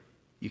where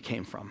you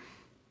came from.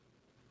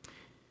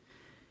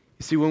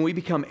 You see, when we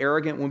become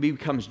arrogant, when we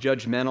become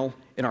judgmental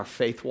in our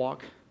faith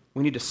walk,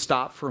 we need to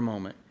stop for a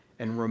moment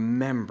and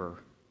remember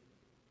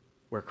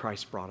where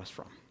Christ brought us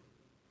from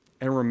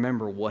and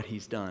remember what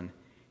he's done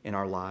in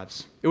our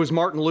lives. It was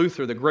Martin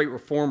Luther, the great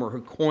reformer,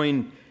 who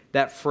coined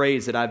that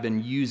phrase that I've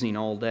been using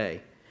all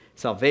day.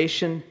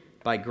 Salvation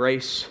by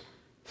grace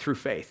through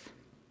faith.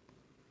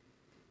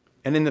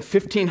 And in the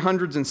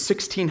 1500s and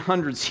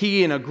 1600s,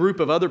 he and a group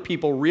of other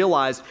people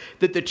realized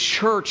that the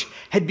church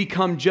had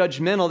become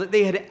judgmental, that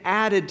they had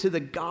added to the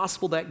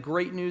gospel that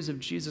great news of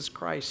Jesus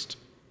Christ.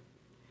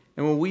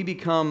 And when we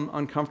become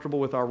uncomfortable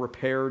with our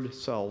repaired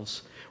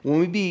selves, when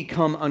we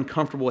become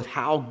uncomfortable with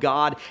how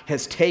God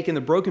has taken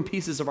the broken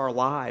pieces of our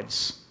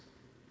lives,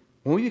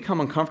 when we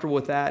become uncomfortable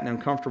with that and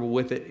uncomfortable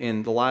with it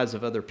in the lives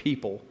of other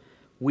people,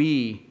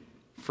 we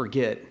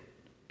forget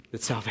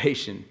that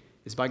salvation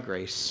is by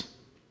grace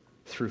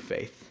through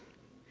faith.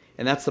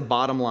 And that's the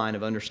bottom line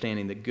of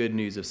understanding the good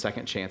news of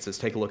second chances.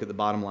 Take a look at the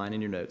bottom line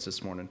in your notes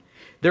this morning.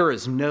 There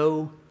is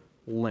no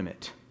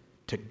limit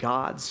to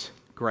God's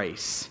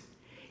grace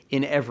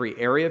in every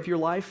area of your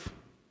life,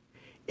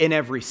 in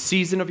every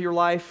season of your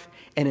life,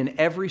 and in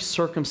every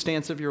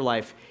circumstance of your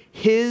life.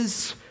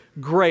 His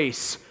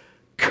grace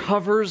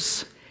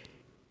covers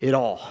it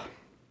all.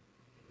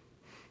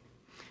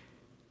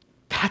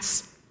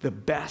 That's the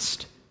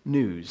best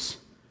news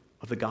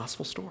of the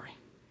gospel story.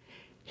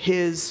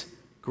 His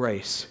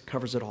grace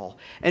covers it all.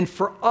 And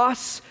for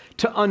us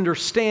to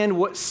understand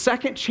what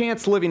second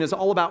chance living is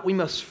all about, we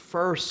must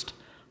first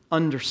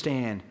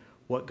understand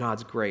what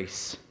God's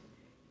grace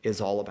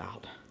is all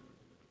about.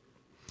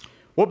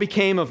 What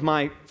became of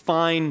my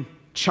fine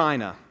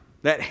china,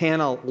 that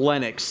Hannah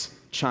Lennox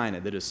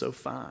china that is so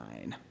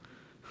fine?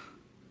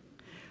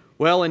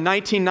 Well, in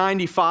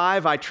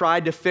 1995, I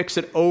tried to fix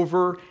it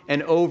over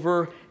and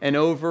over and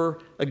over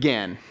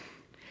again,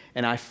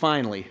 and I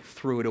finally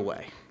threw it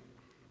away.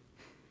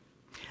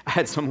 I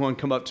had someone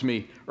come up to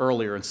me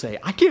earlier and say,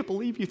 I can't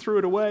believe you threw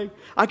it away.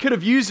 I could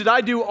have used it.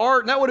 I do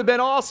art, and that would have been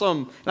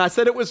awesome. And I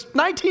said, it was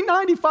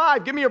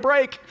 1995. Give me a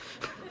break.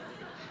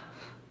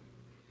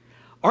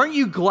 Aren't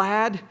you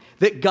glad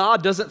that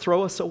God doesn't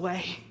throw us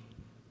away?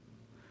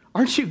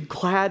 Aren't you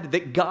glad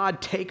that God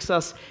takes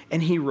us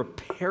and he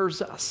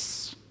repairs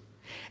us?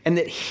 And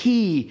that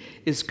he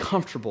is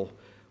comfortable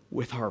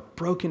with our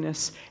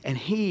brokenness and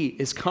he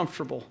is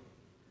comfortable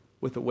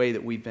with the way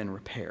that we've been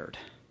repaired.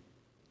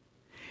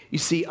 You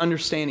see,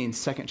 understanding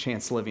second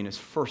chance living is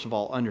first of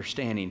all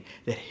understanding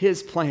that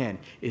his plan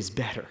is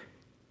better.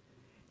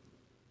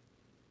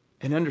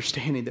 And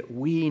understanding that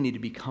we need to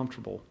be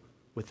comfortable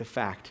with the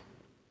fact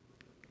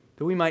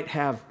that we might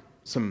have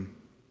some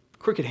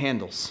crooked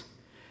handles,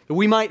 that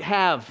we might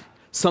have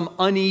some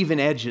uneven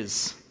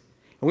edges,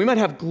 and we might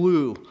have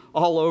glue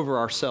all over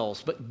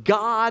ourselves. But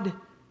God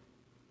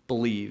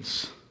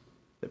believes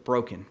that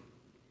broken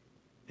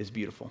is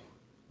beautiful.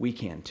 We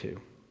can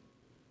too.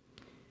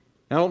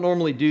 Now, I don't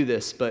normally do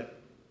this, but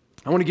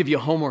I want to give you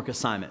a homework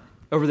assignment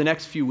over the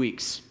next few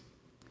weeks.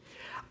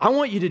 I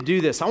want you to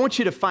do this. I want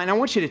you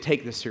to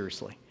take this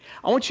seriously.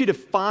 I want you to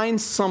find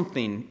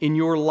something in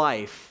your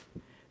life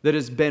that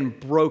has been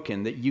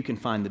broken that you can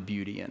find the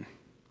beauty in.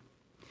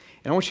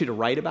 And I want you to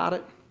write about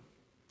it.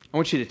 I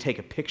want you to take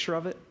a picture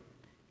of it.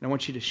 And I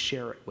want you to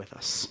share it with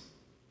us.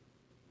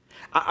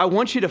 I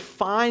want you to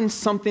find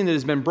something that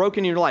has been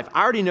broken in your life.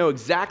 I already know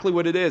exactly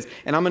what it is,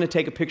 and I'm going to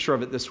take a picture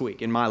of it this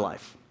week in my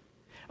life.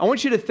 I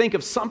want you to think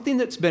of something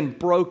that's been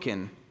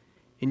broken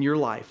in your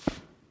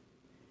life.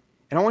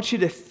 And I want you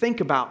to think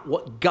about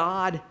what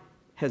God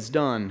has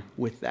done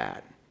with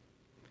that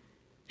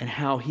and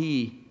how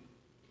he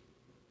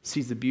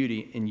sees the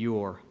beauty in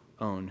your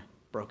own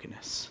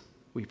brokenness.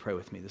 Will you pray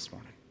with me this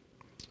morning?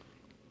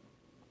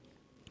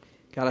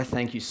 God, I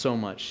thank you so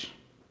much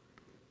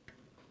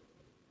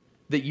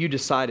that you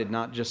decided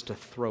not just to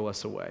throw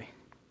us away.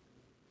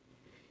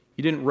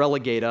 You didn't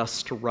relegate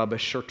us to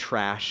rubbish or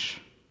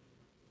trash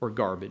or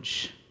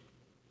garbage.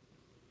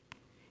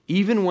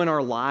 Even when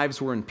our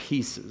lives were in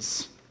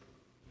pieces,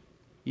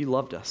 you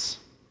loved us.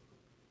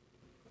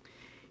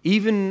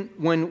 Even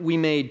when we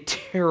made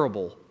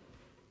terrible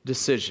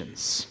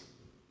decisions,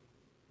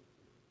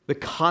 the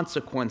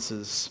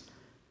consequences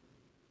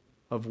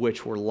of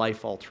which were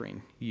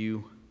life-altering,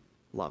 you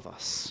love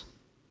us.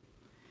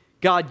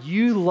 God,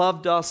 you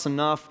loved us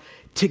enough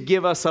to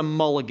give us a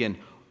mulligan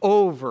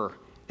over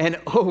and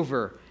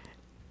over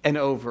and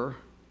over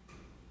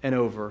and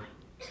over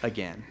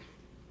again.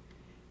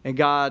 And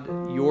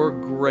God, your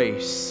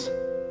grace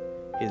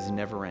is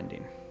never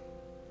ending.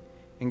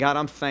 And God,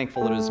 I'm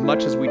thankful that as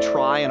much as we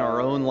try in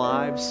our own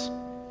lives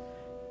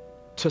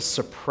to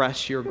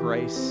suppress your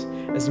grace,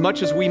 as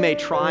much as we may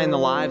try in the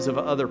lives of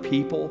other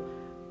people,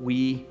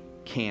 we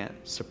can't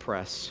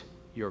suppress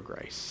your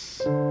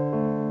grace.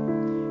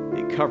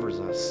 It covers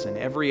us in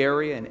every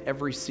area, in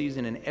every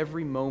season, in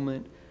every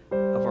moment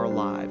of our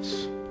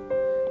lives.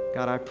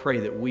 God, I pray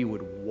that we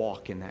would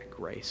walk in that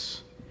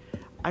grace.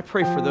 I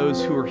pray for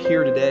those who are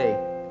here today.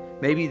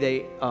 Maybe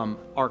they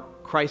are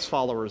Christ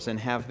followers and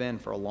have been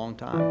for a long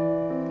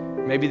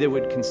time. Maybe they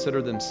would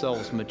consider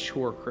themselves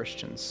mature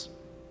Christians.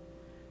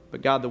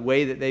 But God, the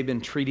way that they've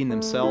been treating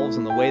themselves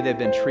and the way they've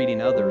been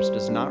treating others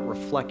does not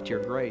reflect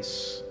your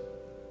grace.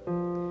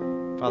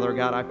 Father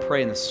God, I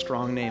pray in the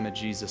strong name of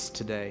Jesus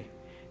today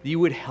that you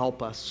would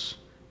help us,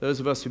 those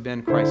of us who've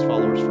been Christ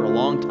followers for a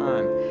long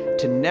time,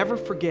 to never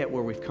forget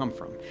where we've come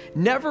from.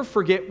 Never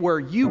forget where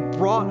you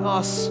brought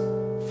us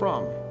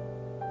from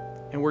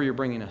and where you're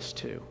bringing us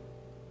to.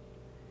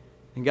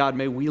 And God,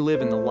 may we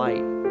live in the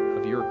light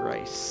of your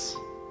grace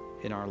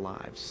in our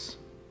lives.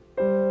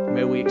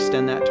 May we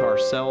extend that to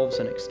ourselves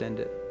and extend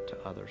it to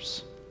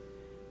others.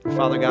 And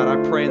Father God, I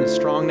pray in the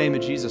strong name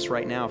of Jesus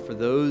right now for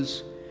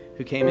those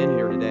who came in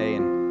here today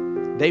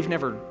and they've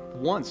never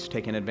once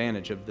taken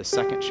advantage of the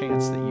second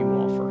chance that you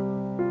offer.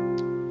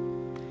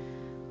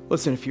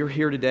 Listen, if you're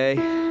here today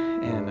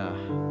and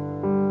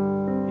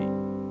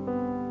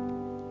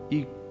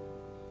you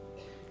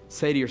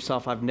say to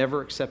yourself, I've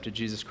never accepted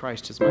Jesus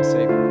Christ as my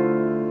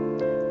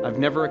Savior. I've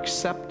never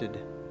accepted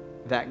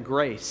that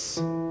grace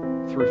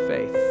through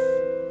faith.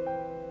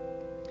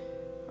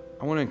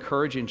 I want to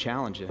encourage you and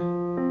challenge you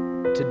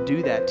to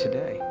do that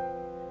today.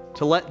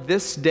 To let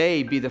this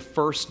day be the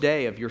first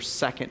day of your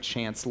second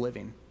chance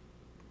living.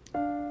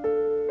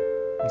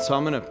 And so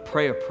I'm going to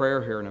pray a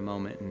prayer here in a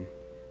moment. And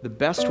the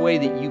best way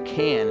that you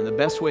can and the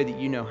best way that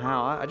you know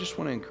how, I just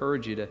want to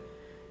encourage you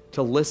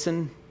to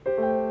listen.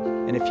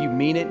 And if you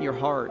mean it in your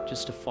heart,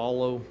 just to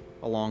follow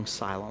along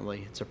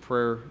silently. It's a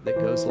prayer that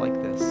goes like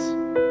this.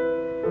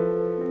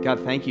 God,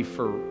 thank you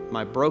for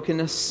my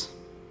brokenness.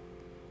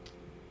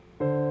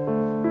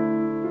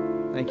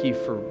 Thank you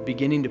for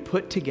beginning to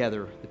put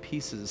together the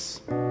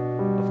pieces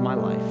of my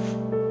life.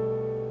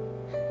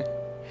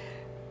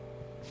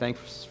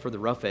 Thanks for the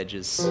rough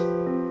edges,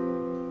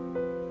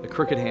 the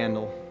crooked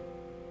handle,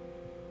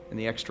 and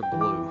the extra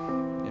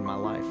glue in my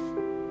life.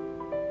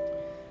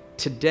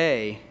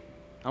 Today,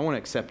 I want to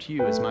accept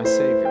you as my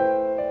Savior.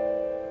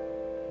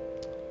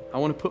 I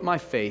want to put my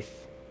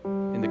faith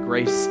in the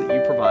grace that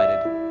you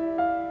provided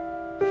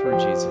through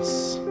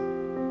Jesus.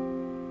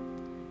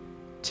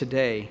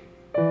 Today,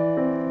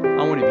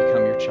 I want to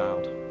become your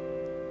child.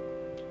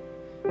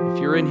 If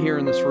you're in here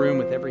in this room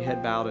with every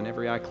head bowed and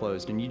every eye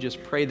closed, and you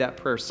just prayed that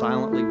prayer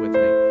silently with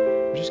me,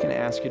 I'm just going to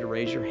ask you to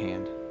raise your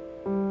hand.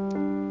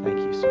 Thank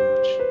you so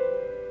much.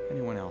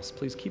 Anyone else,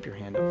 please keep your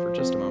hand up for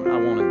just a moment. I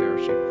won't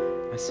embarrass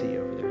you. I see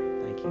you over there.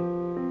 Thank you.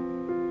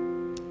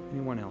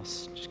 Anyone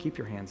else, just keep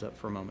your hands up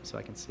for a moment so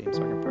I can see them,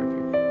 so I can pray for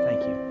you.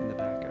 Thank you. In the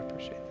back, I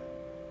appreciate that.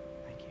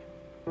 Thank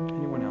you.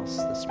 Anyone else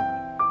this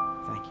morning?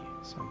 Thank you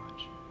so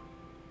much.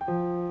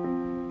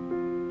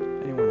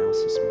 Anyone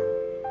else this morning?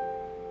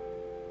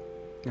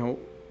 Now,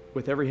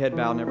 with every head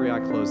bowed and every eye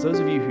closed, those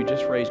of you who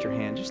just raised your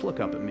hand, just look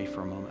up at me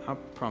for a moment. I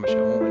promise you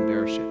I won't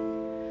embarrass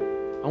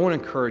you. I want to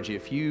encourage you,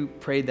 if you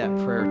prayed that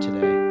prayer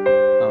today,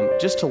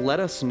 just to let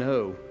us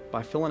know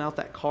by filling out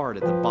that card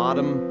at the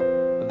bottom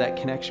of that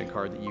connection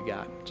card that you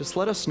got. Just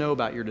let us know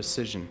about your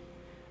decision.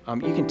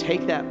 You can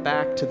take that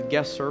back to the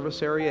guest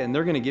service area, and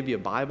they're going to give you a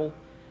Bible.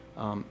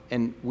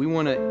 And we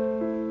want to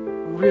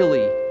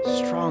really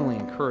strongly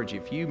encourage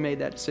you, if you made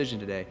that decision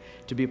today,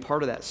 to be a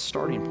part of that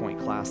starting point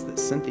class that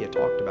Cynthia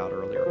talked about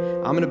earlier.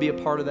 I'm going to be a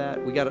part of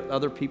that. We got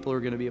other people who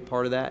are going to be a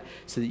part of that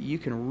so that you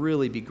can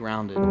really be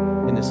grounded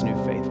in this new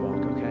faith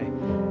walk, okay?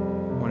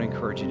 I want to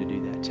encourage you to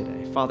do that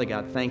today. Father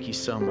God, thank you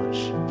so much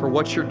for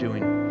what you're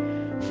doing.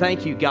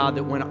 Thank you, God,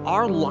 that when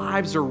our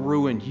lives are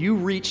ruined, you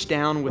reached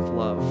down with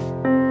love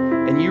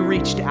and you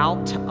reached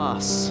out to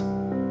us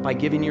by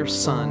giving your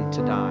Son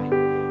to die.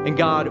 And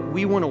God,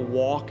 we want to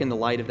walk in the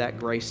light of that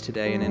grace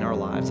today and in our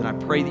lives. And I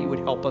pray that you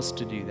would help us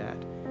to do that.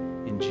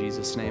 In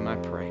Jesus' name I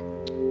pray.